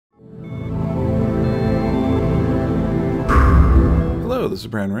this is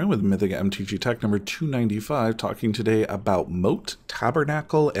Brandon with Mythic MTG Tech number 295, talking today about Moat,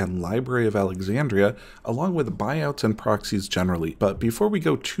 Tabernacle, and Library of Alexandria, along with buyouts and proxies generally. But before we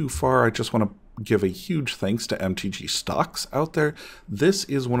go too far, I just want to give a huge thanks to MTG Stocks out there. This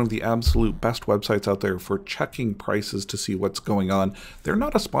is one of the absolute best websites out there for checking prices to see what's going on. They're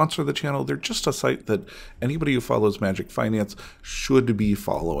not a sponsor of the channel, they're just a site that anybody who follows Magic Finance should be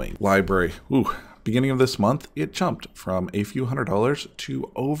following. Library, beginning of this month, it jumped from a few $100s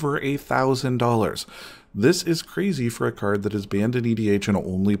to over $1,000. This is crazy for a card that is banned in EDH and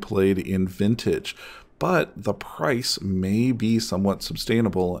only played in Vintage. But the price may be somewhat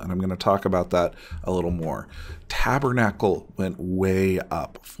sustainable, and I'm going to talk about that a little more. Tabernacle went way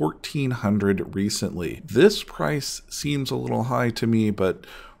up, 1,400 recently. This price seems a little high to me, but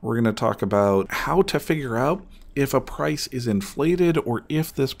we're going to talk about how to figure out if a price is inflated or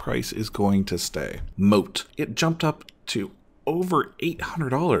if this price is going to stay. Moat, it jumped up to over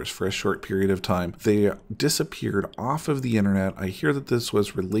 $800 for a short period of time. They disappeared off of the internet. I hear that this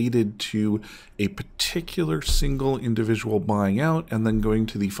was related to a particular single individual buying out and then going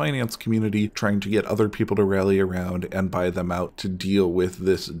to the finance community trying to get other people to rally around and buy them out to deal with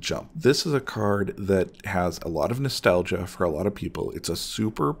this jump. This is a card that has a lot of nostalgia for a lot of people. It's a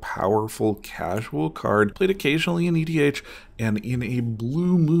super powerful casual card played occasionally in EDH and in a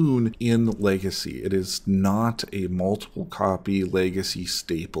blue moon in Legacy. It is not a multiple copy Legacy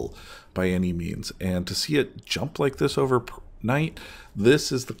staple by any means. And to see it jump like this overnight,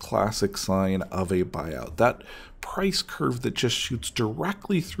 this is the classic sign of a buyout. That price curve that just shoots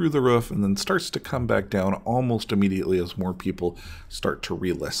directly through the roof and then starts to come back down almost immediately as more people start to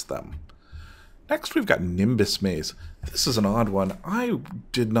relist them. Next, we've got Nimbus Maze. This is an odd one. I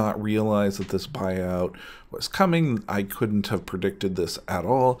did not realize that this buyout was coming. I couldn't have predicted this at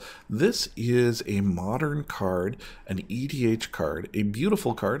all. This is a modern card, an EDH card, a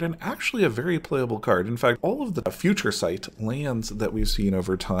beautiful card, and actually a very playable card. In fact, all of the future sight lands that we've seen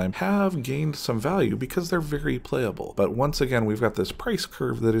over time have gained some value because they're very playable. But once again, we've got this price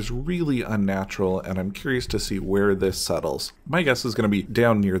curve that is really unnatural, and I'm curious to see where this settles. My guess is going to be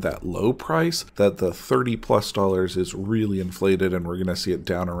down near that low price, that the $30+ is really inflated, and we're going to see it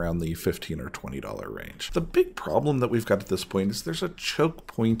down around the $15 or $20 range. The big problem that we've got at this point is there's a choke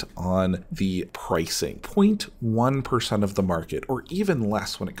point on the pricing. 0.1% of the market, or even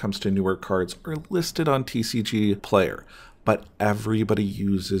less when it comes to newer cards, are listed on TCG Player. But everybody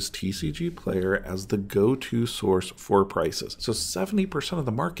uses TCG Player as the go-to source for prices. So 70% of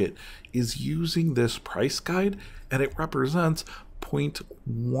the market is using this price guide, and it represents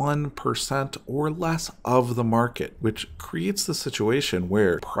 0.1% or less of the market, which creates the situation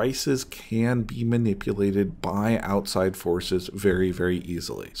where prices can be manipulated by outside forces very, very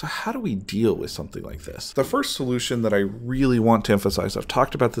easily. So how do we deal with something like this? The first solution that I really want to emphasize, I've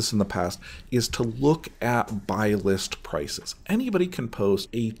talked about this in the past, is to look at buy list prices. Anybody can post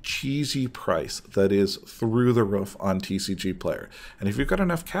a cheesy price that is through the roof on TCG Player. And if you've got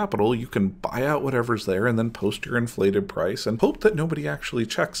enough capital, you can buy out whatever's there and then post your inflated price and hope that nobody actually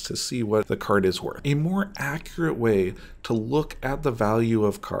checks to see what the card is worth. A more accurate way to look at the value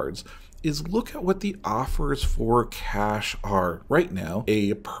of cards is look at what the offers for cash are. Right now,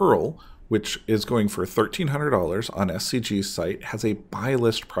 a Pearl, which is going for $1,300 on SCG's site, has a buy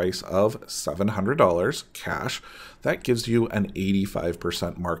list price of $700 cash. That gives you an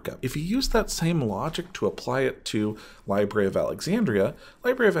 85% markup. If you use that same logic to apply it to Library of Alexandria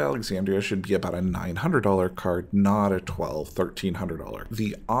should be about a $900 card, not a $1,200, $1,300.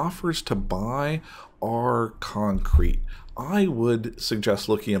 The offers to buy are concrete. I would suggest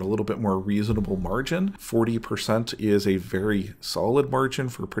looking at a little bit more reasonable margin. 40% is a very solid margin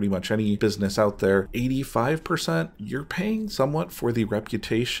for pretty much any business out there. 85%, you're paying somewhat for the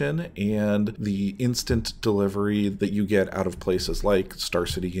reputation and the instant delivery that you get out of places like Star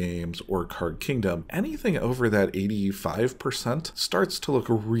City Games or Card Kingdom. Anything over that 85% starts to look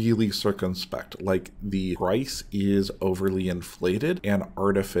really circumspect, like the price is overly inflated and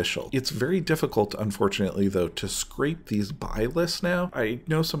artificial. It's very difficult, unfortunately, though, to scrape these buy lists now. I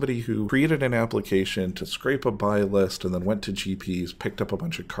know somebody who created an application to scrape a buy list and then went to GPs, picked up a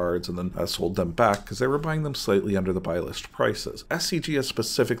bunch of cards, and then sold them back because they were buying them slightly under the buy list prices. SCG has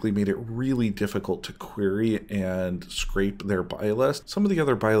specifically made it really difficult to query and scrape their buy list. Some of the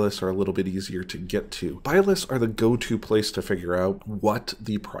other buy lists are a little bit easier to get to. Buy lists are the go-to place to figure out what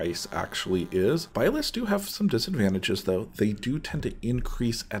the price actually is. Buy lists do have some disadvantages, though. They do tend to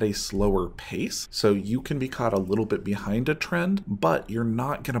increase at a slower pace, so you can be caught a little bit behind behind a trend, but you're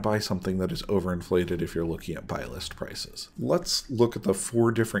not going to buy something that is overinflated if you're looking at buy list prices. Let's look at the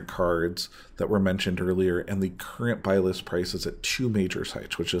 4 different cards that were mentioned earlier and the current buy list prices at 2 major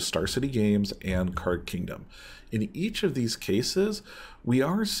sites, which is Star City Games and Card Kingdom. In each of these cases, we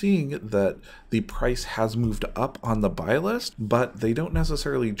are seeing that the price has moved up on the buy list, but they don't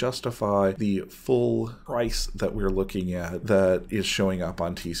necessarily justify the full price that we're looking at that is showing up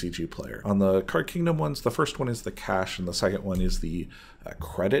on TCG Player. On the Card Kingdom ones, the first one is the cash and the second one is the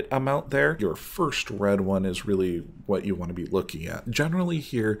credit amount there. Your first red one is really what you want to be looking at. Generally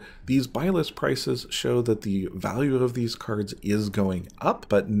here, these buy list prices show that the value of these cards is going up,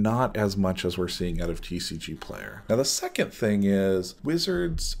 but not as much as we're seeing out of TCG Player. Now the second thing is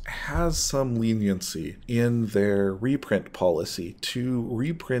Wizards has some leniency in their reprint policy to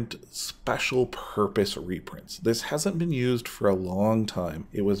reprint special purpose reprints. This hasn't been used for a long time.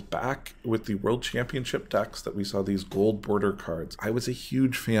 It was back with the World Championship decks that we saw these gold border cards. I was a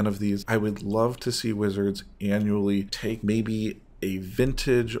huge fan of these. I would love to see Wizards annually take maybe a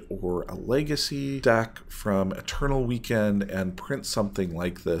vintage or a legacy deck from Eternal Weekend and print something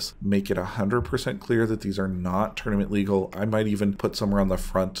like this. Make it 100% clear that these are not tournament legal. I might even put somewhere on the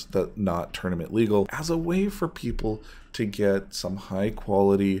front that not tournament legal as a way for people to get some high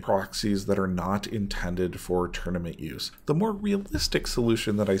quality proxies that are not intended for tournament use. The more realistic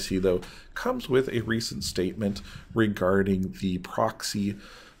solution that I see though comes with a recent statement regarding the proxy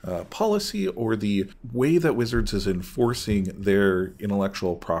policy or the way that Wizards is enforcing their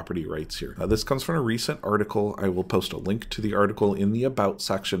intellectual property rights here. This comes from a recent article. I will post a link to the article in the About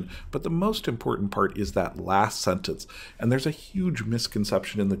section, but the most important part is that last sentence. And there's a huge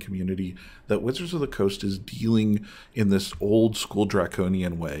misconception in the community that Wizards of the Coast is dealing in this old school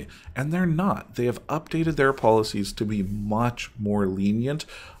draconian way, and they're not. They have updated their policies to be much more lenient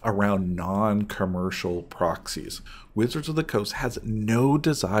around non-commercial proxies. Wizards of the Coast has no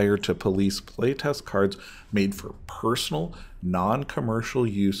desire to police playtest cards made for personal, non-commercial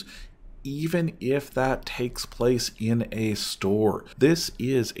use, even if that takes place in a store. This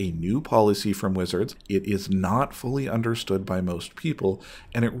is a new policy from Wizards. It is not fully understood by most people,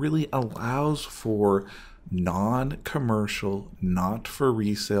 and it really allows for non-commercial, not for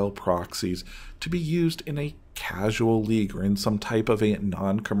resale proxies to be used in a casual league or in some type of a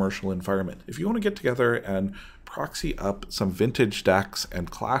non-commercial environment. If you want to get together and proxy up some vintage decks and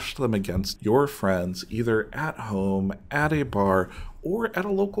clash them against your friends, either at home, at a bar, or at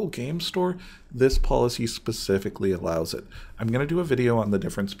a local game store, this policy specifically allows it. I'm going to do a video on the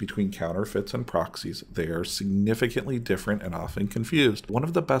difference between counterfeits and proxies. They are significantly different and often confused. One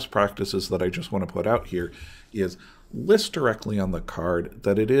of the best practices that I just want to put out here is list directly on the card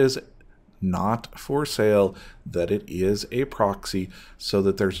that it is not for sale, that it is a proxy, so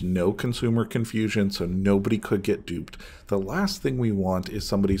that there's no consumer confusion, so nobody could get duped. The last thing we want is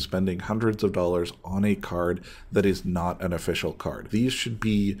somebody spending hundreds of dollars on a card that is not an official card. These should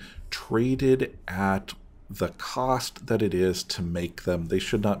be traded at the cost that it is to make them. They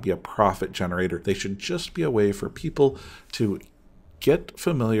should not be a profit generator. They should just be a way for people to get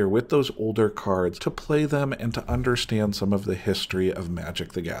familiar with those older cards, to play them, and to understand some of the history of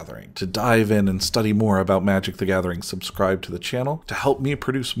Magic the Gathering. To dive in and study more about Magic the Gathering, subscribe to the channel. To help me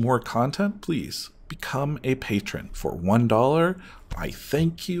produce more content, please become a patron. For $1, I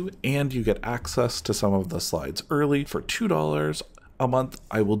thank you, and you get access to some of the slides early. For $2 a month,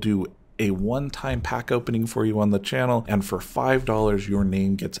 I will do a one-time pack opening for you on the channel, and for $5 your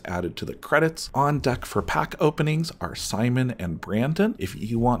name gets added to the credits. On deck for pack openings are Simon and Brandon. If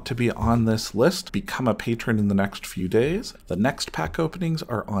you want to be on this list, become a patron in the next few days. The next pack openings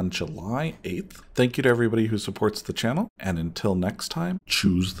are on July 8th. Thank you to everybody who supports the channel, and until next time,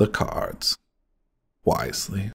 choose the cards wisely.